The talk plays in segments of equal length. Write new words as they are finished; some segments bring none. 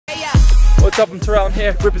what's up? I'm Terrell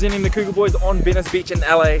here, representing the Cougar Boys on Venice Beach in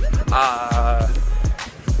LA.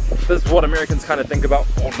 This is what Americans kind of think about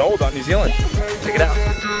or know about New Zealand. Check it out.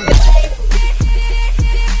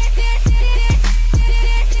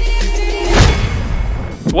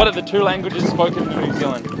 What are the two languages spoken in New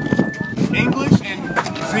Zealand? English and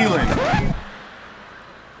New Zealand.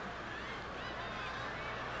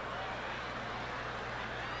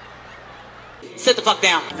 Sit the fuck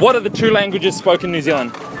down. What are the two languages spoken in New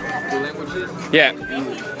Zealand? Two languages? Yeah.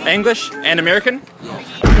 English and American?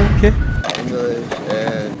 Okay. English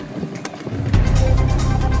and...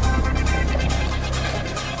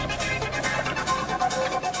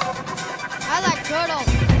 I like turtle.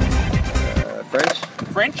 French?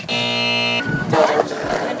 French?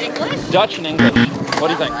 And English? Dutch and English. What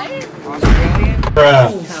do you think? Australian?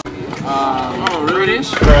 British?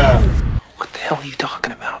 What the hell are you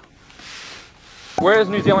talking about? Where is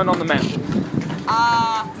New Zealand on the map?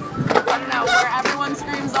 I don't know, where everyone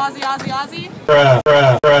screams Aussie, Aussie, Aussie?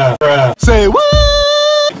 Say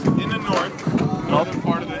what? In the northern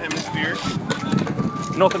part of the hemisphere.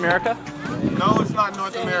 North America? No, it's not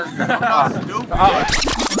North America. I'm not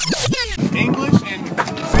stupid. English and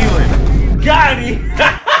New Zealand. Got it!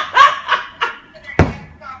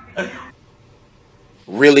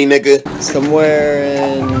 Really, nigga? Somewhere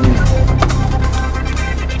in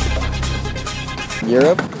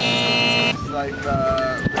Europe? Like,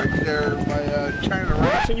 right there by China,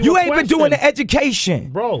 right? You ain't been doing the education.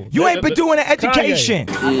 Bro. You ain't been doing the education.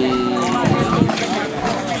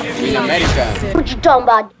 In America. What you talking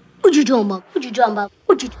about? What you talking about? What you talking about?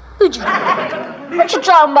 What you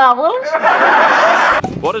talking about, Will?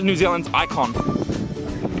 What is New Zealand's icon?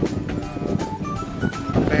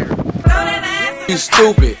 You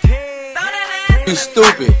stupid. You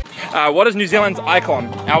stupid. What is New Zealand's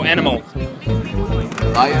icon? Our animal.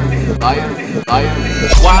 Lion.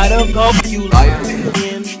 Why the fuck you Lion.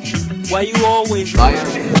 Why you always Lion.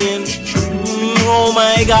 Oh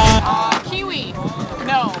my god. Kiwi.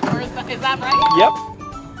 No, or is that right? Yep.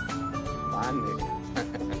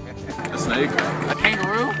 A snake. A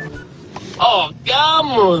kangaroo? Oh,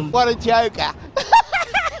 come on. What a joker.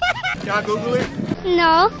 Can I Google it?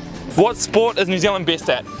 No. What sport is New Zealand best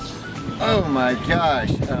at? Oh my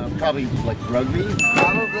gosh, probably like rugby.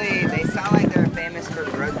 Probably. They sound like they're famous for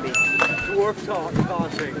rugby. Dwarf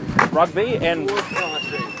tossing. Rugby and...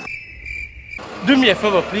 Do me a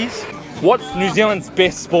favor, please. What's New Zealand's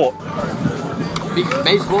best sport?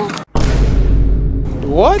 Baseball.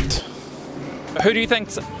 What? Who do you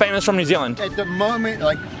think's famous from New Zealand? At the moment,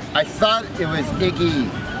 like, I thought it was Iggy.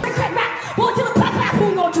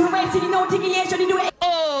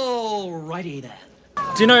 Alrighty then.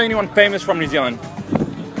 Do you know anyone famous from New Zealand?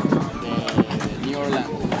 New Orleans.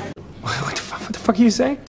 What the fuck are you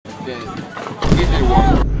saying?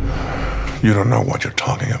 You don't know what you're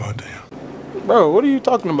talking about, do you? Bro, what are you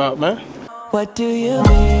talking about, man? What do you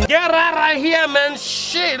mean? Get out of here, man.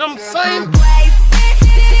 Shit, I'm saying.